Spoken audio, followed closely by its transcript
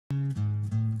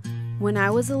When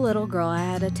I was a little girl, I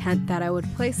had a tent that I would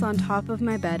place on top of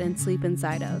my bed and sleep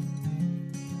inside of.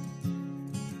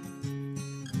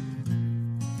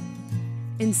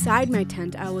 Inside my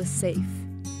tent, I was safe.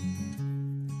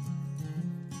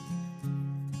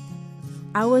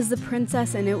 I was the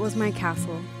princess and it was my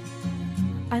castle.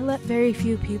 I let very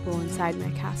few people inside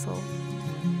my castle.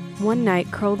 One night,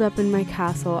 curled up in my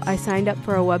castle, I signed up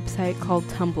for a website called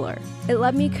Tumblr. It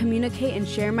let me communicate and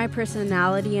share my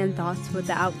personality and thoughts with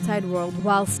the outside world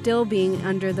while still being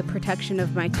under the protection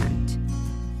of my tent.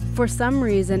 For some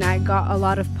reason, I got a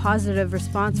lot of positive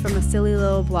response from a silly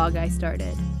little blog I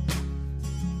started.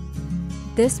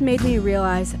 This made me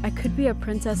realize I could be a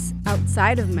princess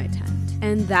outside of my tent,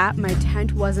 and that my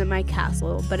tent wasn't my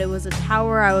castle, but it was a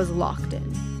tower I was locked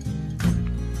in.